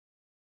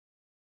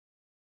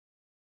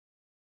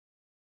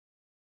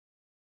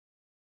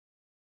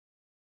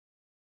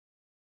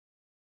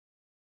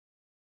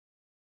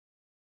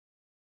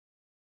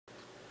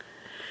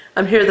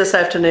I'm here this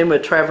afternoon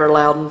with Trevor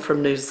Loudon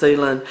from New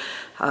Zealand.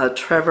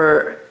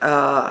 Trevor,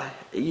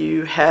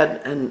 you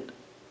had an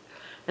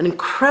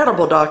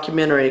incredible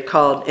documentary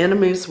called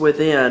Enemies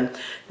Within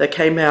that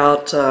came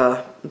out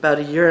about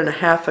a year and a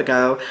half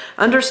ago.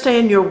 I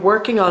understand you're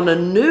working on a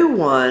new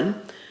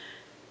one.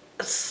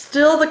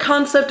 Still the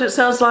concept, it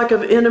sounds like,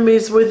 of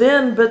enemies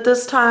within, but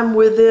this time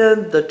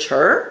within the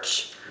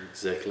church?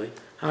 Exactly.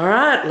 All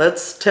right,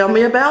 tell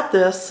me about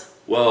this.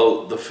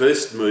 Well, the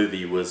first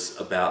movie was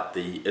about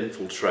the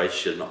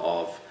infiltration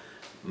of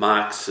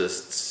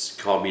Marxists,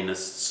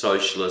 communists,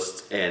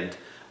 socialists and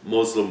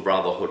Muslim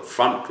Brotherhood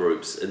front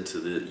groups into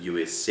the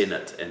US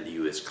Senate and the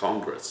US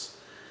Congress.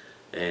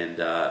 And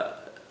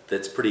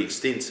that's pretty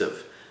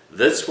extensive.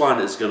 This one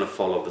is going to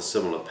follow the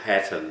similar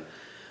pattern.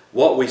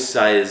 What we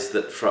say is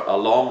that for a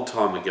long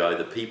time ago,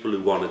 the people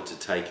who wanted to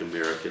take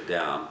America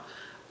down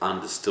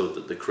understood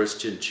that the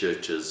Christian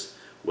churches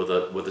were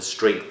the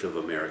strength of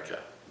America,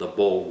 the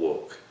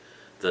bulwark,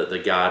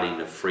 the guardian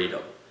of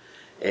freedom.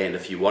 And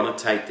if you want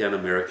to take down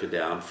America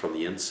down from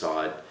the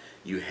inside,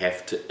 you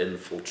have to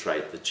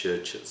infiltrate the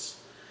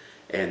churches.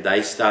 And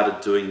they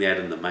started doing that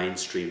in the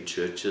mainstream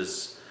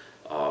churches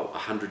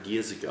 100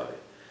 years ago.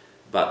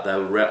 But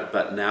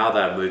now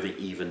they're moving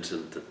even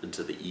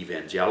into the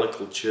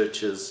evangelical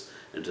churches,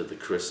 into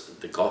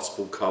the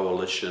Gospel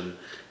Coalition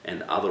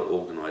and other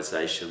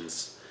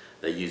organizations.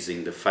 They're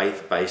using the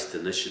faith-based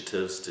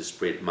initiatives to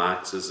spread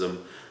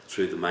Marxism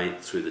through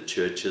the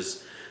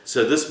churches.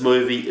 So this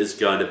movie is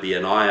going to be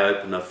an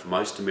eye-opener for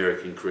most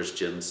American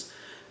Christians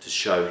to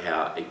show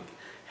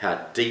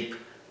how deep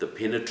the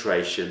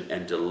penetration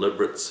and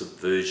deliberate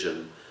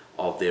subversion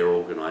of their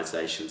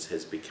organizations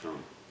has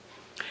become.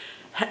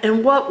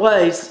 In what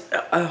ways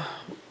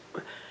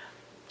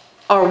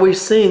are we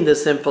seeing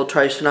this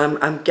infiltration?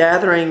 I'm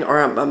gathering,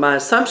 or my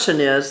assumption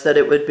is that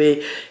it would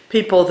be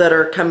people that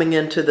are coming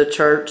into the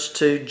church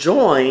to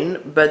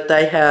join, but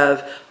they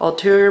have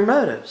ulterior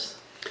motives.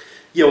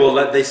 Yeah,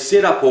 well, they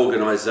set up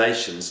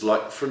organizations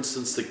like, for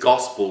instance, the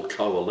Gospel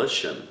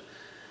Coalition.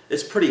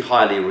 It's pretty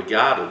highly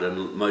regarded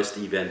in most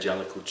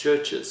evangelical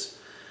churches,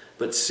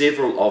 but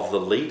several of the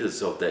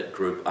leaders of that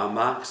group are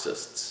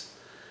Marxists.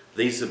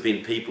 These have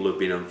been people who have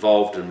been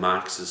involved in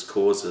Marxist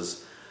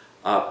causes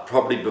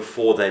probably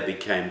before they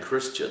became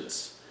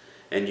Christians.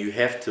 And you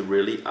have to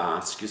really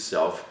ask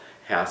yourself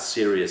how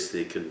serious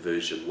their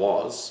conversion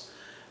was,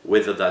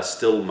 whether they're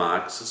still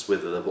Marxists,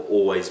 whether they've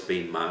always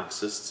been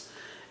Marxists,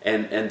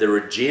 and their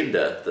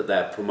agenda that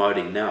they're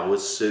promoting now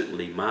is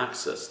certainly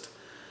Marxist.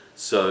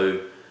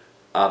 So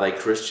are they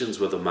Christians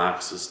with a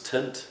Marxist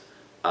tint?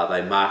 Are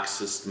they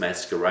Marxists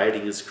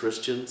masquerading as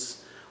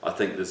Christians? I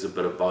think there's a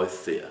bit of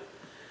both there.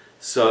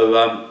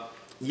 So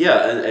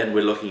yeah, and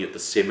we're looking at the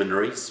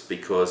seminaries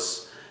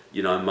because,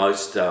 you know,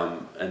 most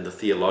and the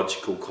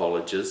theological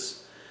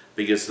colleges,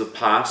 because the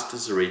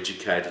pastors are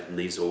educated in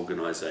these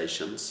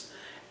organizations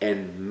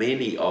and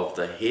many of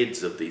the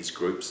heads of these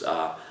groups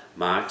are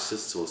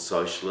Marxists or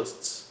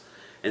socialists.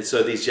 And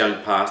so these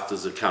young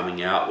pastors are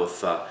coming out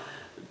with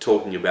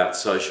talking about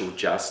social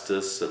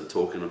justice and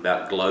talking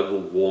about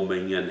global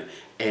warming and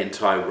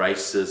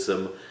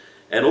anti-racism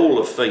and all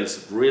the things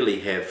that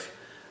really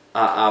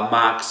are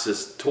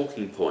Marxist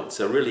talking points.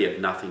 They really have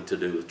nothing to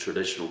do with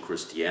traditional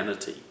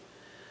Christianity.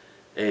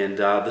 And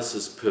this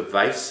is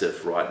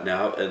pervasive right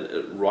now,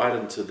 and right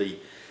into the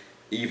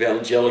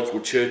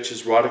evangelical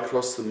churches right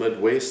across the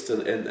Midwest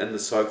and the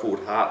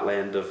so-called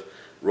heartland of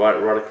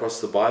right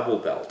across the Bible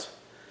Belt.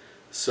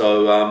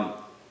 So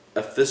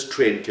if this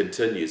trend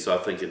continues, I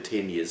think in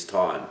 10 years'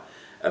 time,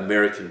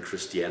 American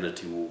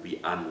Christianity will be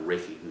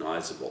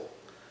unrecognizable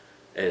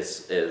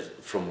as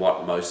from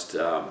what most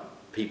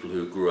people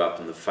who grew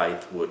up in the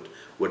faith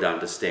would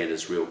understand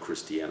as real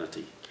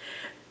Christianity.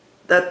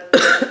 That,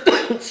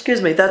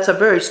 excuse me, that's a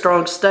very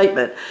strong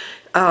statement.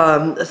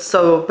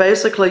 So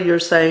basically you're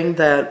saying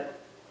that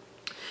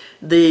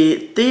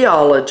the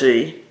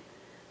theology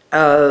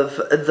of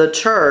the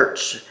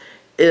church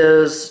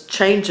is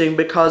changing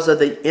because of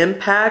the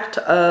impact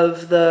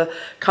of the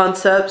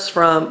concepts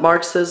from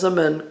Marxism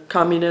and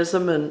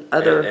communism and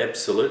other...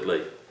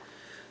 Absolutely.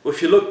 Well,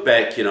 if you look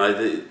back, you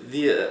know,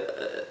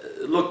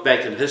 look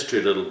back in history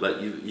a little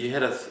bit, you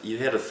had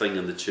a thing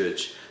in the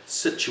church,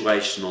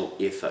 situational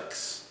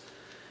ethics.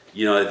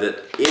 You know,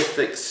 that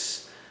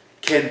ethics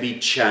can be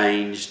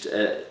changed,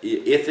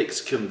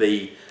 ethics can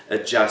be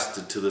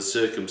adjusted to the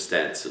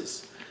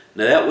circumstances.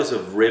 Now that was a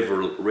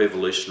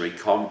revolutionary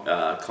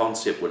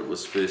concept when it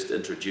was first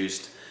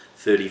introduced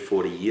 30,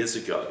 40 years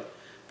ago,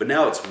 but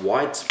now it's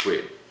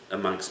widespread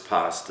amongst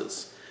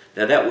pastors.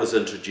 Now that was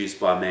introduced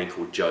by a man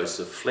called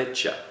Joseph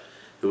Fletcher,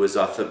 who was,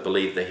 I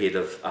believe, the head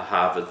of a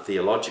Harvard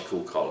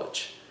Theological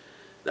College,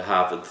 the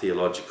Harvard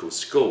Theological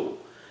School.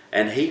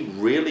 And he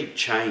really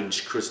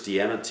changed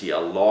Christianity a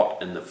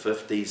lot in the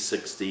 50s,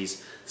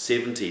 60s,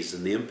 70s,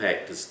 and the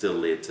impact is still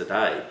there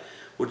today.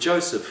 Well,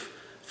 Joseph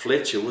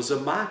Fletcher was a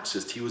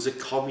Marxist. He was a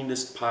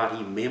Communist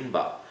Party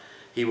member.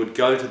 He would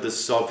go to the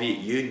Soviet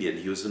Union.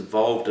 He was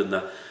involved in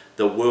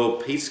the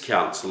World Peace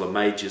Council, a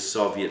major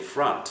Soviet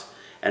front.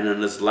 And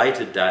in his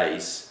later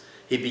days,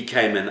 he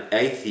became an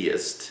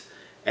atheist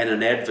and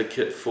an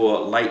advocate for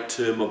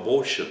late-term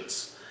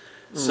abortions.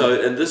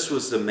 So, and this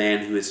was the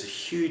man who has a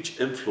huge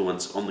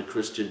influence on the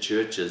Christian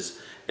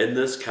churches in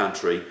this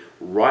country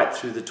right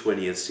through the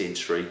 20th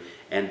century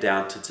and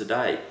down to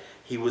today.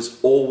 He was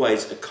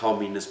always a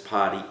Communist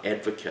Party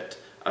advocate,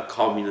 a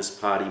Communist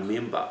Party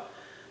member.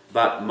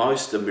 But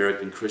most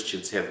American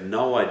Christians have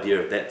no idea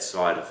of that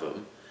side of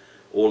him.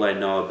 All they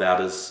know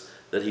about is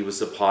that he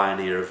was a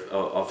pioneer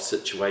of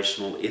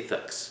situational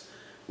ethics,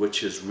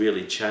 which has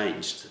really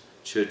changed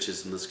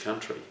churches in this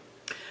country.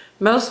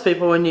 Most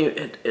people, when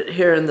you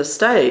here in the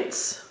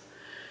States,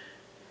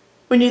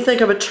 when you think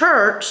of a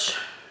church,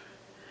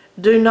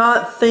 do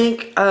not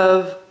think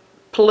of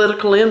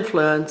political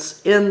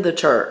influence in the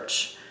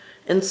church.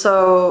 And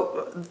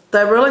so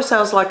that really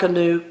sounds like a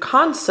new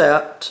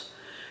concept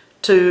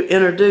to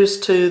introduce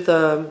to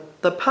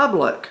the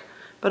public.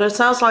 But it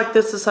sounds like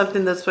this is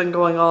something that's been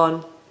going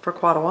on for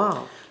quite a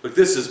while. Look,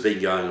 this has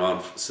been going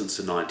on since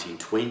the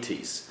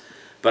 1920s,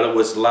 but it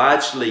was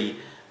largely,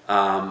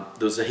 there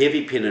was a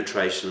heavy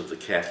penetration of the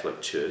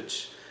Catholic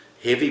Church,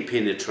 heavy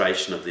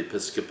penetration of the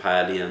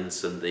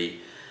Episcopalians and the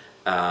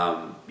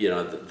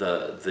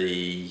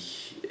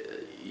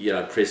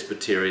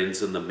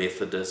Presbyterians and the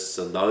Methodists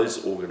and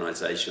those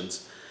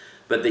organizations.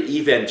 But the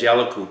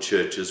evangelical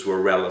churches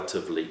were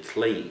relatively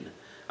clean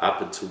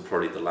up until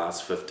probably the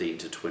last 15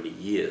 to 20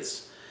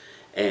 years.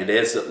 And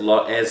as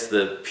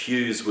the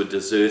pews were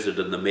deserted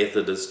in the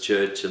Methodist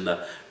Church and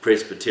the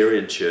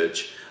Presbyterian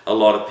Church, a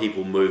lot of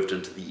people moved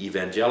into the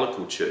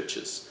evangelical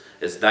churches.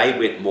 As they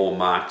went more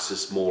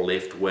Marxist, more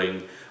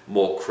left-wing,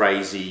 more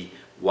crazy,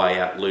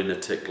 way-out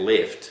lunatic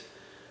left,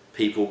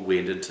 people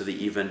went into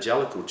the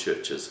evangelical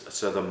churches.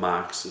 So the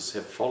Marxists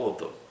have followed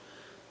them.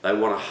 They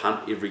want to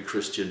hunt every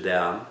Christian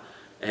down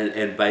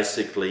and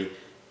basically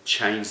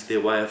change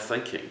their way of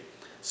thinking.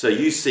 So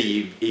you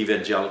see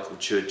evangelical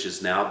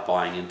churches now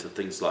buying into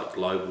things like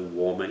global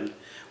warming,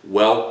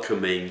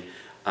 welcoming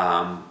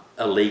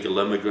illegal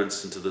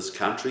immigrants into this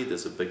country.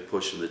 There's a big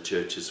push in the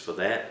churches for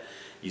that.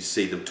 You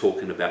see them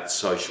talking about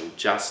social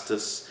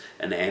justice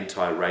and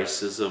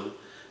anti-racism.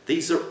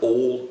 These are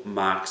all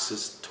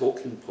Marxist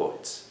talking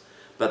points,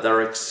 but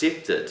they're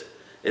accepted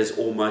as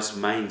almost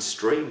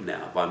mainstream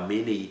now by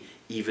many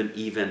even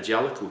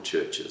evangelical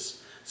churches.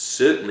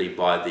 Certainly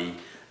by the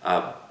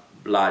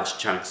large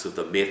chunks of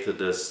the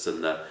Methodists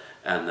and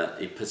the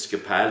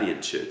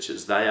Episcopalian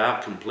churches. They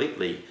are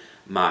completely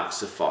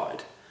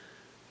Marxified.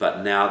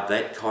 But now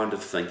that kind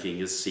of thinking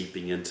is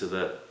seeping into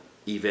the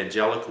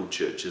evangelical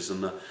churches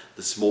and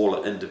the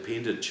smaller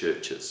independent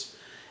churches.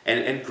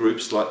 And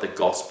groups like the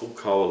Gospel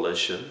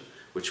Coalition,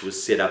 which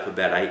was set up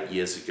about 8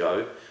 years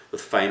ago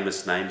with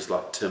famous names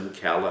like Tim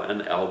Keller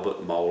and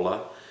Albert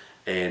Mohler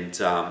and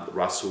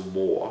Russell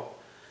Moore,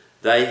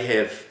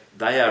 their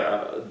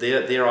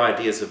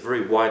ideas are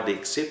very widely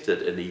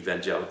accepted in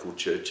evangelical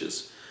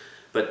churches.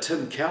 But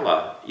Tim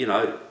Keller,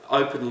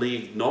 openly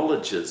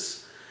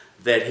acknowledges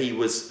that he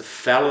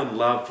fell in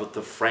love with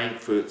the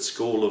Frankfurt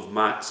School of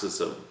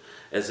Marxism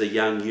as a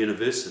young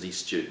university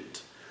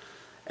student.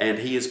 And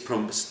he is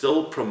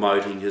still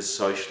promoting his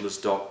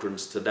socialist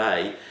doctrines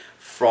today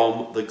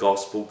from the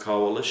Gospel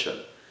Coalition.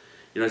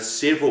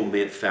 Several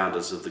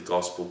founders of the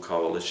Gospel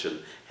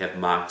Coalition have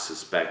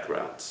Marxist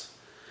backgrounds.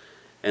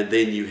 And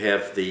then you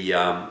have the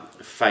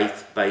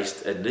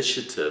faith-based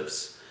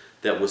initiatives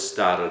that were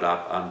started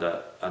up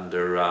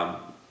under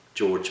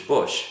George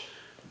Bush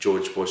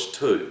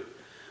II,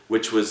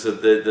 which was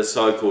the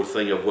so-called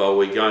thing of, well,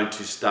 we're going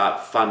to start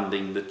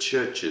funding the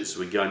churches,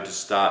 we're going to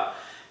start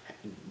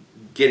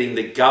getting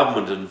the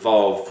government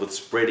involved with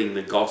spreading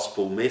the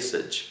gospel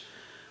message.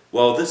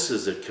 Well, this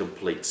is a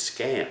complete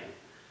scam,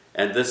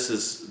 and this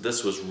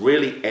was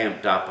really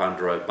amped up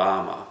under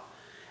Obama,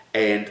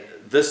 and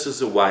this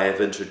is a way of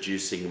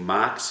introducing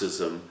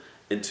Marxism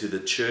into the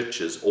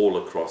churches all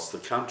across the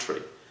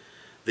country.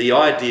 The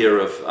idea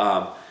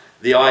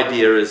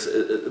is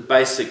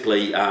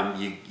basically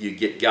you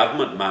get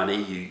government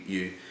money,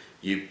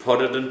 you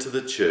put it into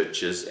the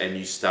churches, and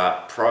you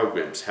start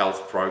programs,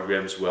 health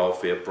programs,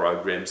 welfare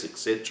programs,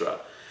 etc.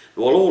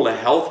 Well, all the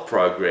health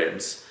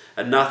programs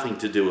are nothing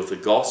to do with the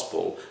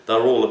gospel. They're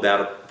all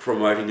about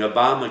promoting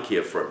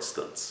Obamacare, for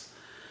instance.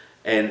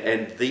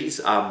 And these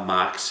are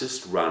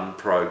Marxist-run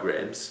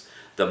programs.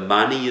 The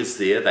money is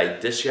there. They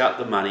dish out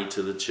the money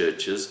to the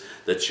churches.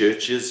 The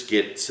churches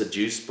get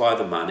seduced by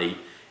the money,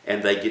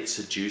 and they get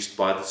seduced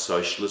by the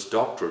socialist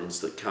doctrines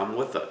that come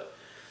with it.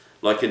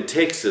 Like in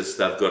Texas,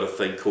 they've got a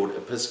thing called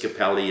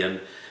Episcopalian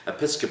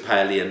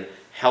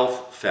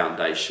Health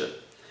Foundation.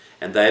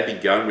 And they've been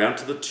going around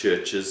to the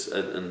churches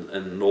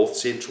in north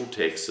central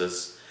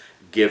Texas,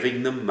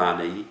 giving them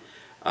money,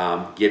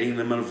 getting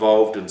them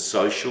involved in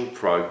social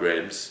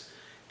programs.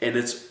 And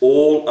it's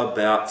all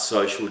about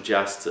social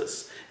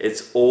justice.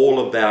 It's all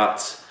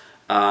about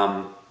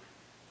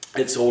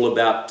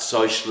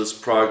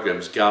socialist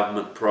programs,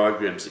 government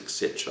programs,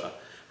 etc.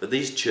 But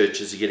these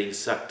churches are getting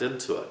sucked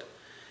into it.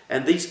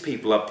 And these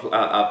people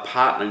are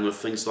partnering with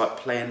things like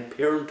Planned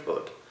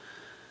Parenthood.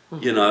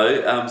 You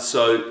know,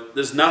 so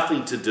there's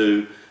nothing to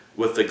do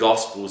with the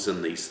Gospels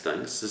in these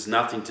things. There's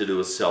nothing to do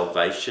with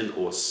salvation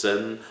or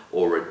sin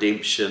or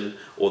redemption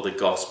or the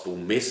gospel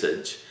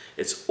message.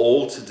 It's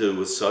all to do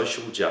with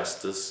social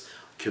justice,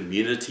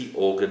 community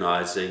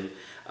organising,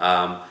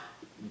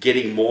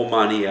 getting more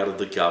money out of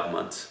the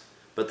government.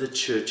 But the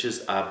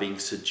churches are being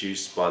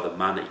seduced by the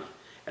money,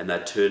 and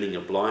they're turning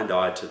a blind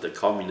eye to the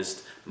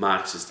communist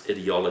Marxist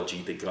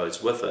ideology that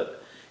goes with it,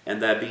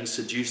 and they're being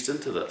seduced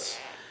into this.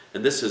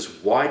 And this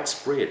is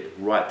widespread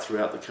right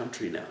throughout the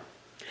country now.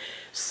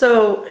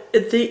 So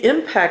the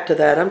impact of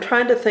that, I'm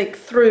trying to think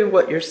through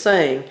what you're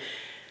saying.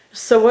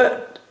 So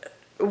what,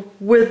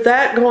 with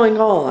that going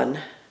on,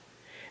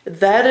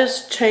 that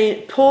is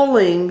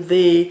pulling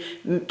the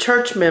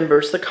church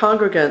members, the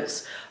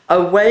congregants,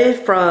 away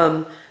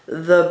from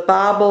the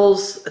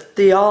Bible's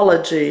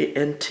theology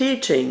and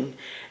teaching,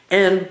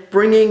 and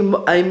bringing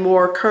a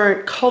more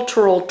current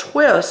cultural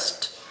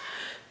twist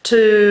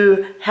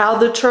to how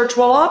the church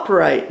will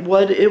operate,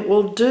 what it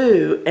will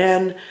do,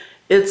 and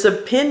its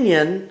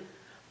opinion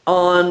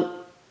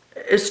on,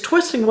 it's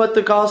twisting what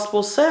the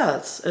gospel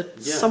says.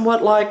 It's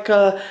somewhat like,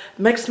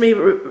 makes me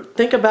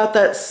think about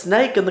that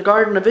snake in the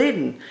Garden of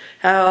Eden,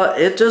 how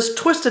it just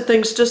twisted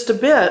things just a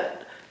bit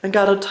and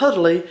got a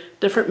totally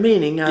different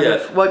meaning out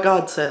of what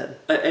God said.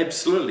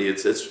 Absolutely,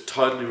 it's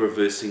totally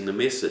reversing the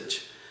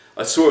message.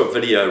 I saw a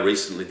video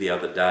recently the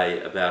other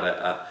day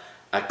about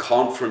a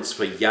conference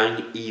for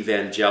young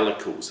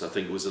evangelicals. I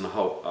think it was in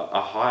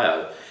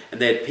Ohio,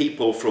 and they had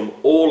people from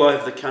all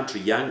over the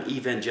country, young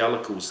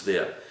evangelicals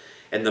there.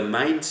 And the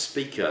main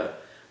speaker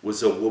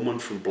was a woman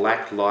from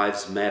Black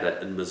Lives Matter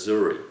in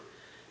Missouri.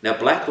 Now,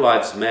 Black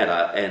Lives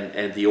Matter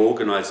and the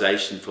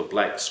Organization for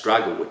Black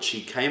Struggle, which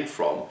she came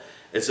from,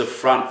 is a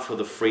front for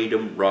the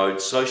Freedom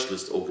Road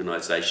Socialist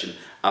Organization,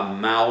 a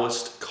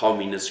Maoist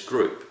communist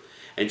group.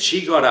 And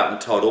she got up and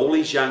told all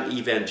these young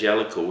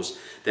evangelicals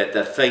that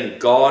the thing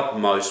God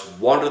most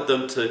wanted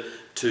them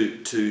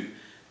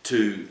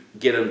to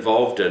get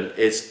involved in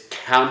is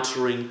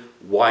countering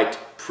white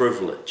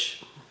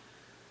privilege.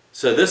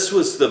 So this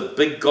was the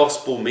big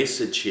gospel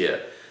message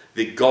here,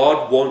 that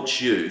God wants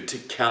you to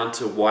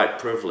counter white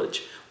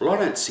privilege. Well, I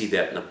don't see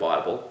that in the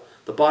Bible.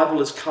 The Bible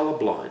is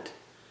colorblind.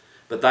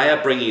 But they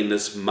are bringing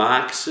this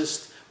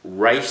Marxist,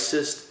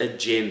 racist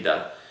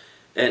agenda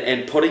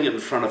and putting it in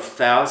front of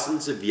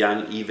thousands of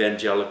young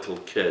evangelical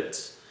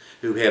kids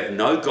who have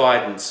no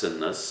guidance in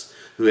this,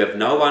 who have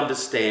no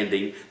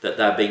understanding that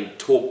they're being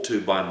talked to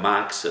by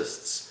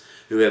Marxists,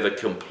 who have a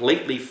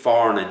completely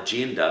foreign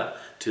agenda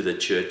to the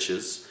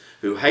churches,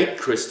 who hate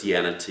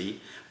Christianity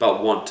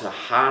but want to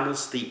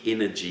harness the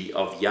energy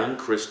of young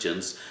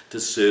Christians to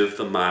serve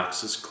the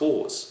Marxist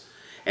cause.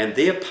 And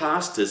their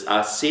pastors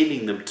are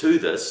sending them to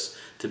this,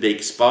 to be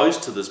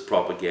exposed to this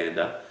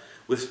propaganda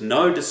with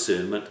no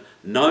discernment,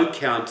 no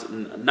count,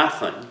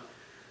 nothing.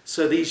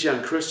 So these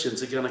young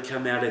Christians are going to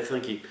come out here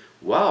thinking,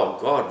 wow,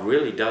 God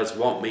really does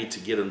want me to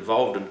get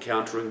involved in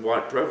countering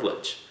white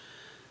privilege.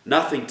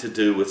 Nothing to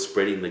do with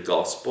spreading the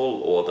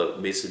gospel or the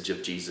message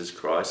of Jesus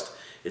Christ.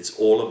 It's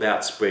all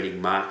about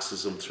spreading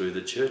Marxism through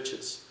the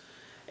churches.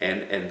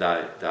 And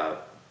they're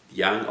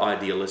young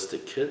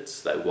idealistic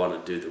kids. They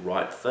want to do the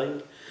right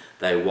thing.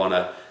 They want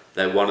to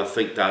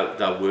think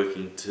they're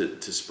working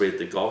to spread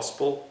the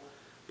gospel.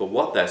 But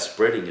what they're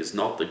spreading is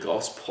not the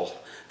gospel.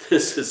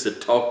 This is the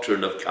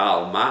doctrine of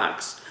Karl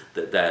Marx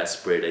that they are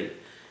spreading.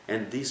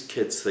 And these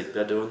kids think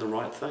they're doing the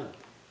right thing.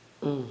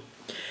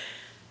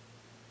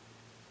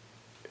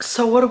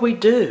 So what do we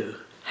do?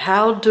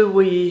 How do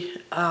we...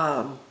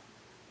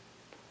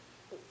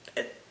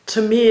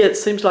 to me, it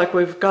seems like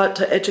we've got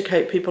to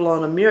educate people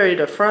on a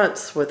myriad of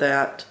fronts with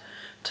that,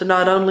 to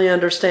not only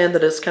understand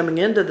that it's coming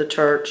into the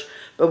church,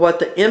 but what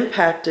the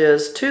impact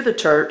is to the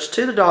church,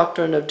 to the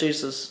doctrine of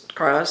Jesus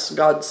Christ,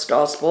 God's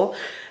gospel,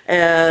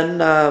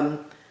 and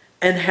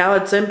how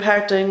it's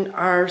impacting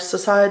our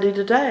society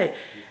today.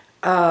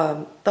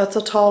 That's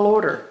a tall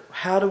order.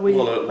 How do we?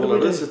 Well,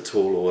 it is a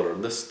tall order,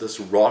 and this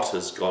rot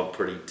has gone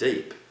pretty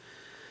deep.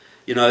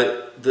 You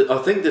know, I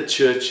think the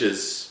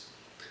churches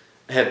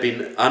have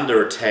been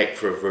under attack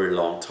for a very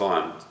long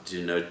time.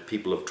 You know,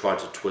 people have tried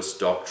to twist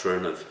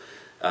doctrine of,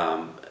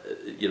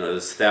 you know,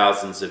 there's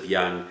thousands of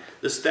young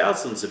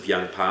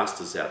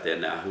pastors out there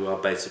now who are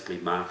basically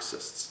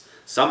Marxists.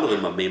 Some of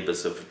them are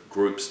members of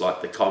groups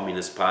like the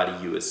Communist Party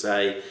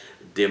USA,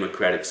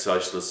 Democratic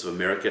Socialists of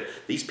America.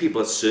 These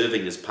people are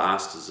serving as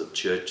pastors of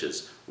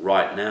churches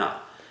right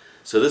now.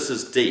 So this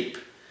is deep.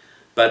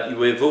 But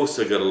we've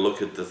also got to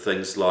look at the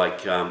things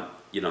like,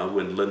 you know,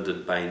 when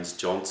Lyndon Baines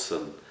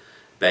Johnson,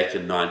 back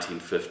in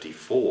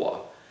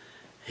 1954,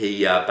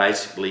 he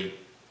basically,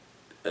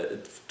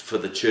 for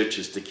the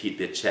churches to keep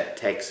their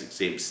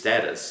tax-exempt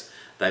status,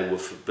 they were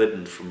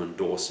forbidden from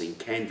endorsing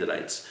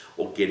candidates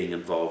or getting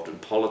involved in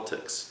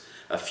politics.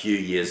 A few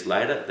years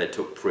later, they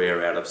took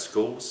prayer out of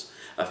schools.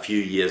 A few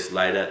years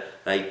later,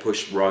 they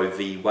pushed Roe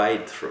v.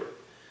 Wade through,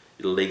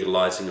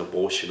 legalizing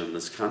abortion in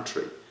this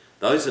country.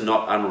 Those are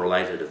not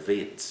unrelated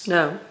events.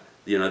 No.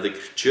 You know, the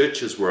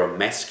churches were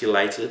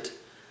emasculated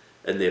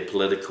in their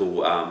political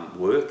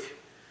work,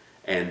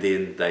 and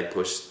then they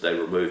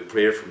removed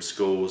prayer from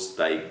schools,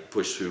 they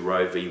pushed through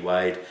Roe v.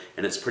 Wade,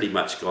 and it's pretty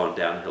much gone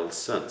downhill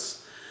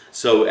since.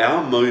 So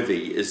our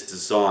movie is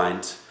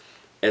designed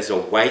as a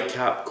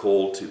wake-up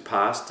call to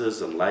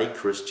pastors and lay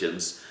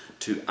Christians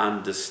to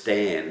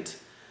understand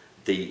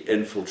the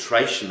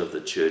infiltration of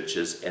the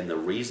churches and the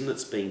reason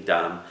it's being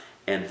done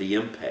and the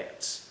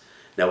impacts.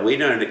 Now, we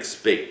don't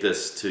expect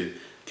this to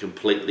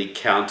completely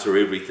counter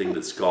everything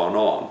that's gone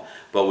on,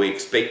 but we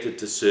expect it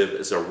to serve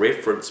as a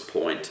reference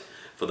point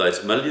for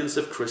those millions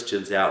of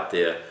Christians out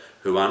there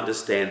who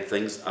understand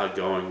things are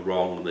going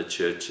wrong in the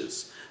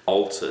churches,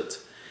 altered,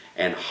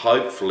 and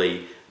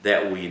hopefully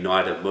that will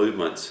unite a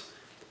movement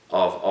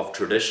of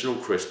traditional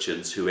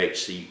Christians who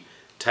actually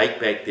take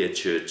back their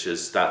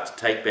churches, start to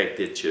take back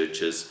their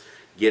churches,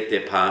 get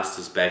their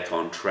pastors back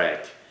on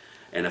track,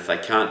 and if they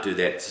can't do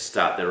that, to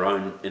start their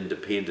own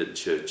independent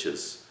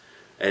churches.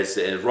 As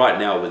right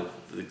now, with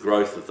the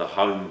growth of the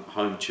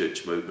home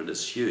church movement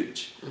is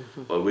huge,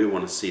 but we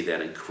want to see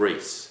that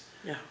increase,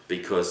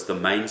 because the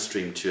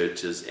mainstream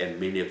churches and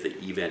many of the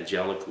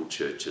evangelical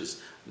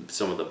churches,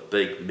 some of the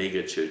big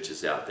mega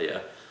churches out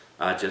there,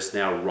 are just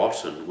now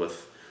rotten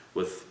with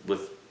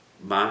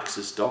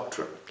Marxist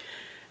doctrine.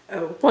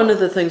 One of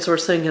the things we're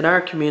seeing in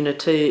our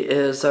community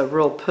is a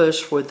real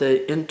push with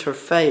the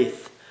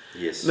interfaith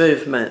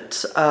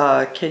movement.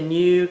 Can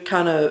you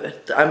kind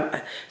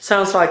of,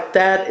 sounds like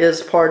that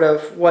is part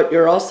of what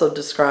you're also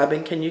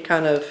describing. Can you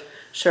kind of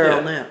share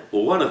on that?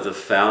 Well, one of the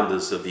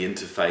founders of the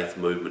interfaith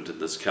movement in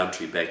this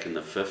country back in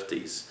the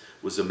 50s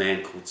was a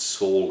man called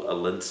Saul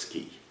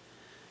Alinsky.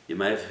 You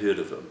may have heard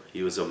of him.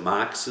 He was a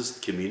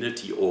Marxist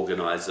community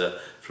organizer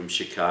from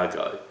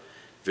Chicago,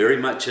 very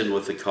much in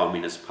with the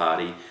Communist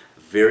Party,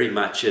 very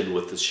much in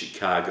with the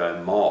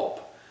Chicago mob.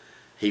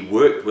 He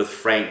worked with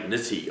Frank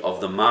Nitti of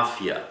the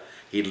Mafia.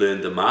 He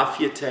learned the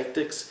Mafia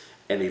tactics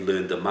and he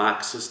learned the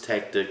Marxist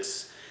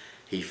tactics.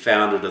 He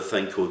founded a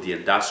thing called the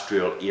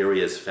Industrial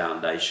Areas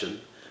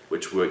Foundation,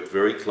 which worked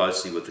very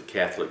closely with the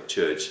Catholic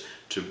Church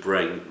to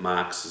bring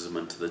Marxism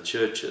into the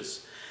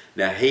churches.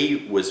 Now,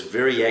 he was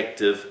very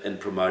active in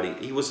promoting,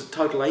 he was a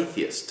total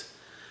atheist,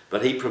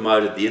 but he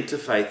promoted the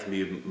interfaith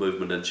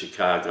movement in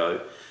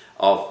Chicago,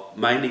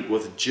 mainly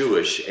with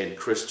Jewish and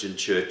Christian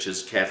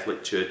churches,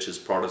 Catholic churches,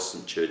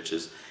 Protestant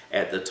churches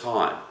at the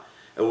time.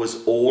 It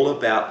was all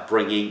about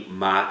bringing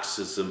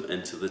Marxism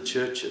into the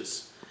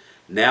churches.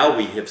 Now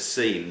we have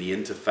seen the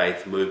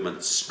interfaith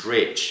movement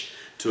stretch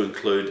to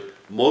include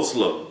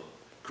Muslim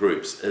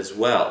groups as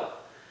well.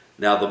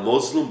 Now the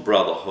Muslim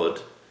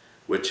Brotherhood,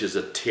 which is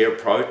a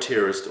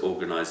pro-terrorist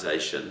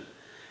organization,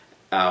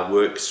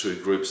 works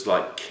through groups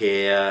like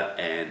CARE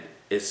and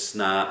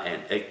ISNA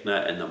and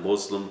ICNA and the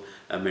Muslim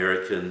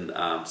American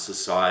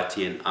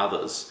Society and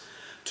others,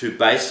 to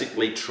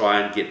basically try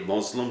and get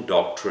Muslim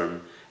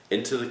doctrine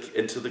into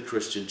the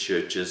Christian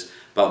churches,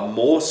 but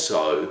more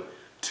so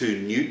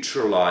to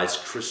neutralize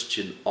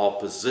Christian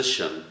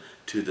opposition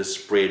to the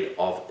spread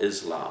of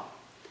Islam.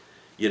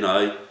 You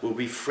know, we'll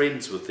be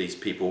friends with these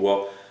people.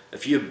 Well,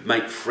 if you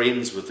make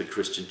friends with the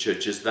Christian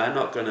churches, they're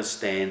not going to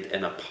stand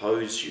and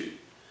oppose you,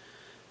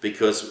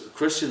 because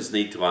Christians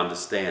need to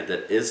understand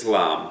that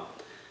Islam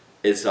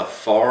is a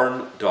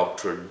foreign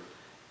doctrine.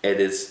 It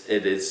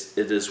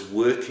is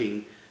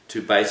working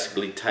to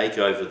basically take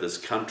over this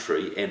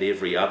country and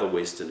every other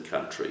Western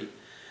country.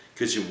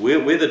 Because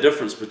where the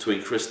difference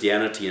between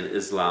Christianity and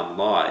Islam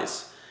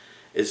lies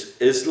is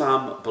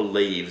Islam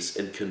believes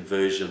in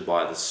conversion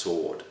by the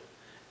sword.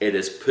 It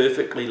is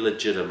perfectly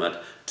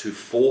legitimate to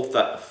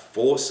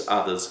force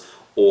others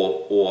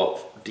or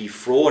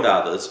defraud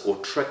others or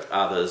trick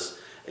others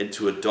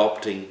into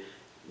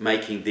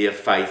making their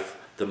faith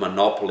the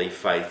monopoly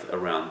faith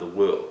around the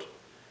world.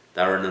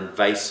 They're an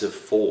invasive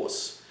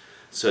force.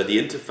 So the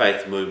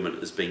interfaith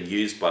movement is being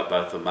used by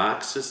both the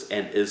Marxists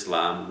and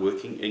Islam,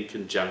 working in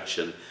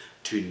conjunction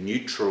to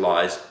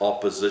neutralize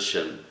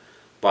opposition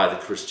by the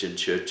Christian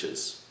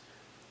churches.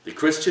 The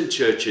Christian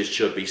churches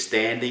should be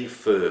standing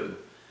firm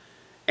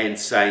and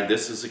saying,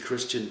 this is a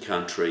Christian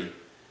country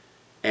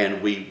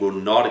and we will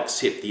not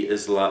accept the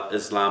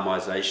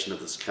Islamization of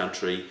this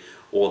country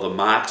or the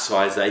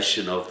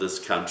Marxization of this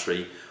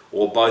country,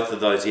 or both of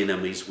those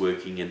enemies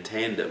working in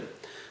tandem.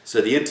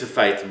 So the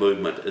interfaith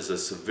movement is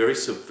a very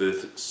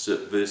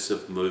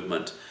subversive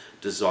movement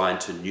designed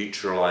to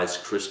neutralize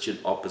Christian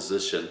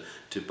opposition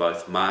to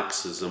both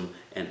Marxism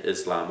and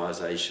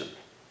Islamization.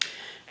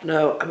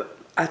 No,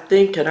 I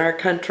think in our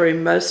country,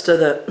 most of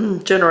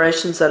the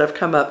generations that have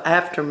come up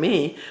after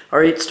me,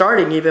 or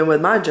starting even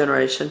with my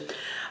generation,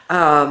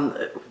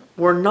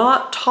 were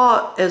not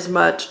taught as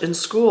much in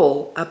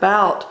school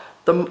about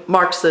the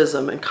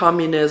Marxism and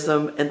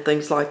communism and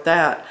things like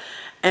that.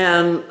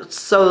 And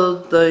so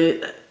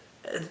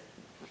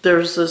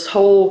there's this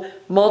whole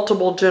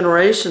multiple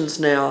generations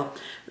now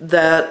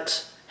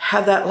that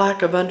have that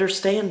lack of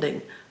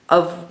understanding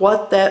of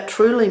what that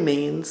truly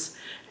means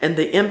and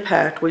the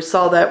impact. We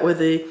saw that with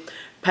the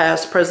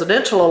past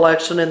presidential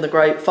election and the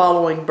great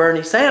following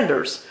Bernie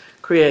Sanders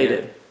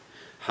created. Yeah.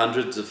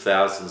 Hundreds of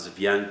thousands of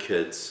young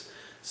kids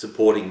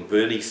supporting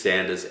Bernie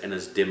Sanders and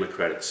his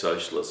democratic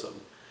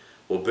socialism.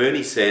 Well,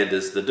 Bernie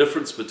Sanders, the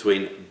difference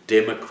between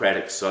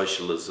democratic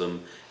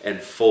socialism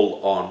and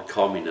full-on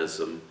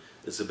communism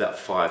is about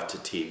 5 to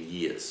 10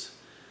 years.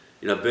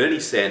 You know, Bernie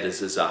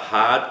Sanders is a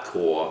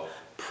hardcore,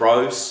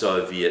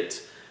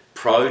 pro-Soviet,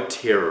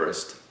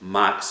 pro-terrorist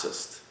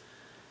Marxist.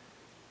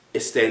 It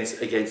stands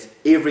against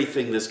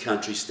everything this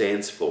country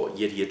stands for,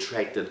 yet he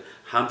attracted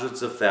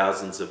hundreds of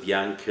thousands of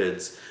young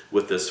kids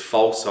with this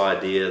false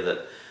idea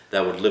that they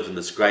would live in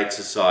this great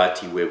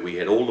society where we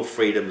had all the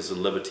freedoms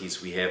and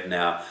liberties we have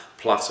now,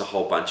 plus a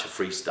whole bunch of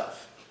free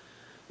stuff.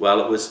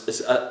 Well,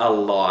 it's a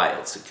lie.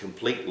 It's a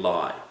complete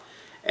lie.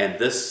 And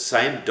this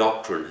same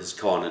doctrine has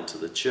gone into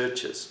the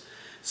churches.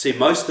 See,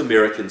 most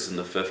Americans in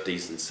the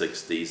 50s and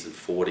 60s and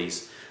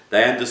 40s,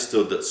 they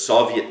understood that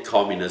Soviet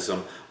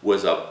communism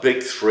was a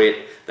big threat.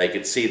 They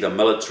could see the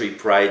military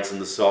parades in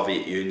the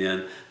Soviet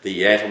Union,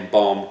 the atom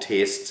bomb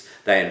tests.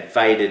 They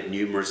invaded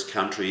numerous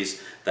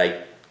countries.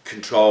 They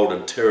controlled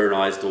and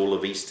tyrannized all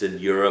of Eastern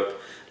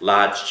Europe,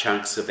 large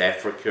chunks of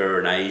Africa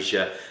and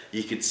Asia.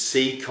 You could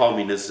see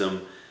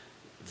communism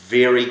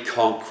very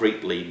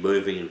concretely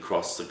moving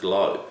across the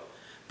globe.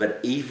 But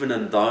even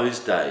in those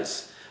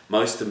days,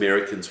 most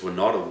Americans were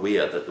not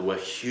aware that there were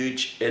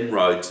huge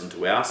inroads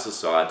into our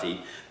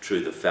society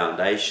through the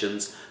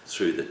foundations,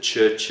 through the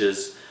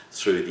churches,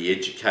 through the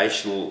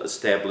educational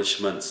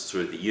establishments,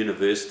 through the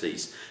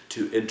universities,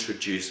 to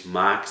introduce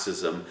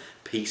Marxism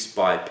piece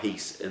by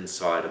piece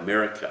inside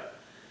America.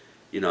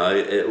 You know,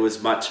 it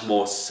was much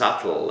more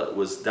subtle. It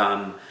was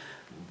done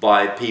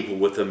by people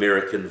with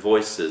American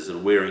voices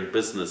and wearing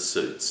business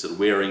suits and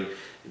wearing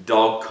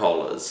dog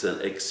collars and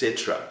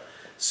etc.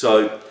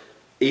 So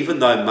even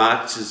though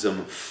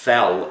Marxism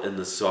fell in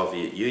the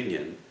Soviet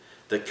Union,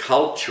 the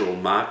cultural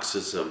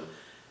Marxism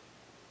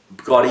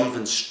got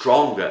even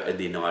stronger in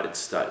the United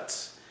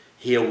States.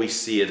 Here we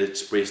see it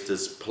expressed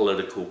as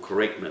political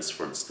correctness,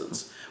 for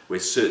instance, where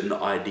certain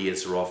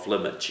ideas are off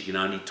limits. You can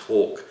only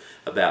talk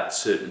about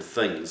certain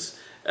things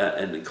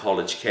in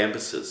college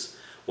campuses.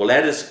 Well,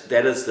 that is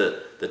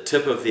the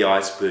tip of the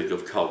iceberg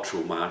of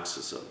cultural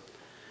Marxism.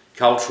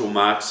 Cultural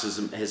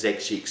Marxism has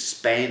actually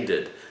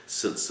expanded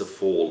since the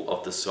fall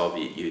of the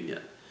Soviet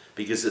Union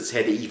because it's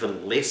had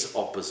even less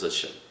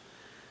opposition.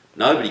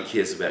 Nobody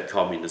cares about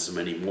communism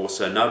anymore,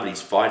 so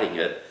nobody's fighting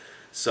it.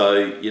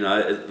 So, you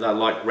know, they're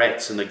like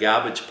rats in a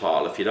garbage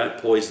pile. If you don't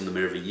poison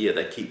them every year,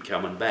 they keep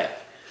coming back.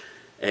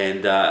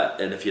 And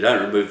if you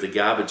don't remove the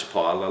garbage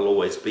pile, they'll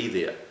always be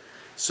there.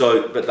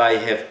 So, but they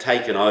have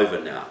taken over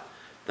now.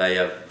 They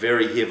are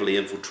very heavily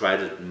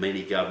infiltrated in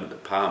many government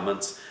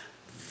departments,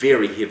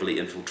 very heavily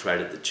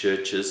infiltrated the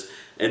churches,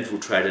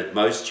 infiltrated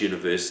most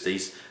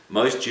universities.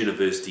 Most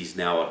universities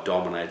now are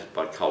dominated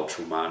by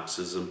cultural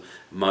Marxism.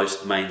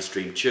 Most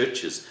mainstream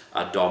churches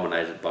are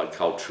dominated by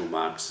cultural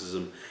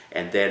Marxism,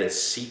 and that is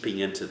seeping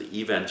into the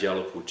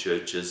evangelical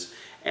churches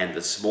and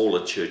the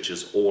smaller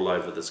churches all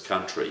over this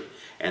country.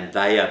 And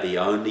they are the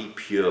only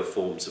pure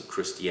forms of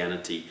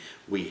Christianity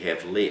we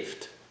have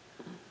left.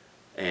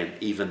 And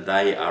even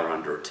they are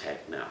under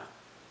attack now.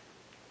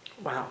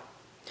 Wow.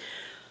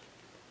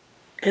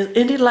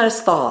 Any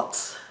last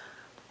thoughts?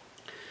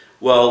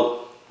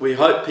 Well, we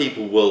hope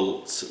people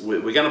will.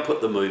 We're going to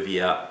put the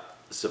movie out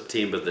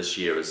September this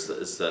year is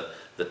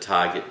the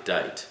target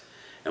date.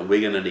 And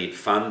we're going to need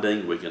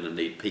funding, we're going to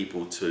need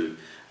people to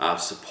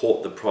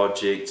support the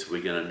project,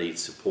 we're going to need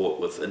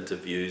support with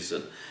interviews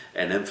and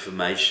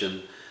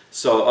information.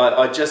 So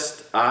I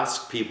just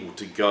ask people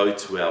to go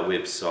to our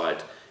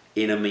website,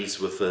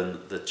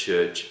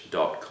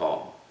 enemieswithinthechurch.com,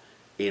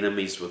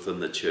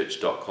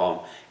 enemieswithinthechurch.com,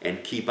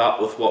 and keep up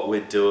with what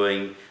we're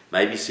doing,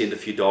 maybe send a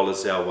few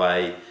dollars our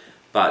way,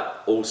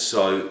 but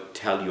also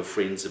tell your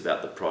friends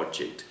about the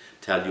project,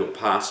 tell your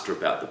pastor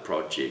about the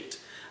project.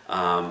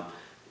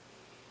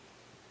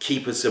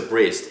 Keep us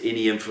abreast.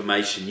 Any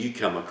information you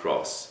come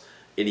across,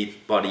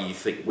 anybody you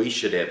think we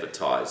should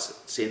advertise,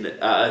 send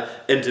it,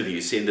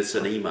 interview, send us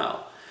an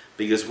email,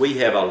 because we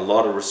have a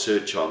lot of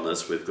research on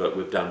this. We've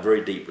done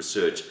very deep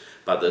research,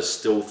 but there's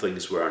still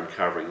things we're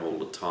uncovering all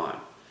the time,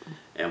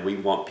 and we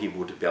want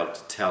people to be able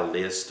to tell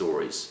their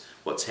stories,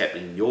 what's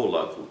happening in your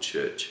local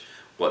church,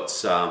 what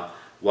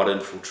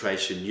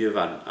infiltration you've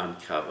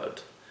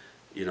uncovered,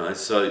 you know.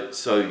 So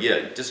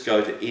yeah, just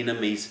go to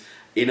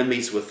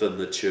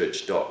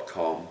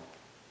enemieswithinthechurch.com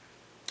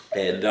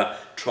and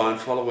try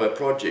and follow our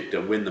project.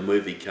 And when the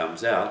movie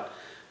comes out,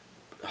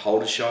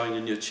 hold a showing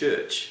in your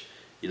church.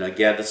 You know,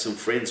 gather some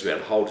friends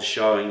around, hold a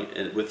showing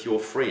with your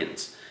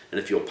friends. And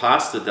if your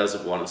pastor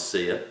doesn't want to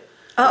see it,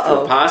 if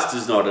your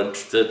pastor's not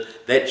interested,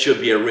 that should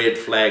be a red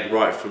flag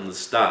right from the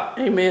start.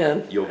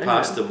 Amen. Your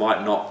pastor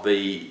might not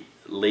be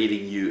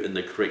leading you in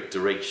the correct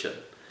direction.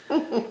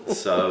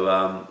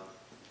 So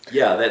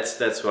yeah,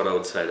 that's what I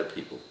would say to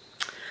people.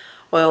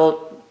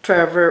 Well,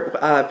 Trevor,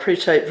 I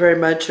appreciate very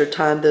much your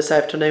time this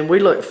afternoon. We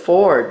look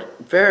forward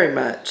very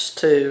much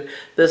to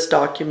this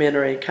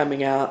documentary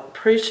coming out.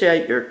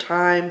 Appreciate your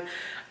time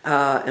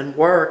and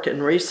work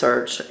and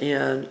research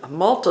in a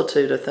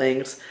multitude of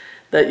things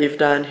that you've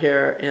done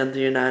here in the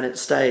United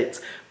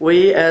States.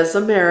 We as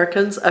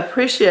Americans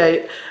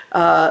appreciate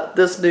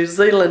this New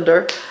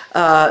Zealander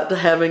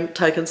having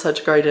taken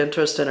such great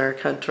interest in our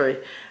country,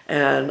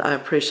 and I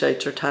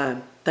appreciate your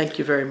time. Thank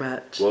you very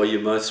much. Well,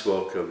 you're most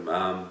welcome.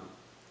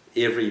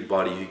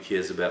 Everybody who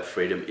cares about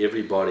freedom,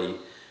 everybody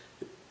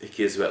who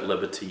cares about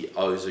liberty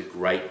owes a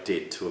great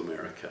debt to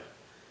America,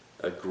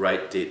 a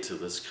great debt to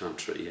this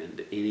country,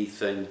 and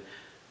anything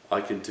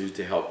I can do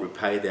to help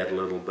repay that a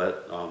little bit,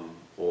 I'm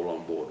all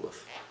on board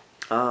with.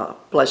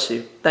 Bless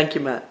you. Thank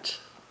you much.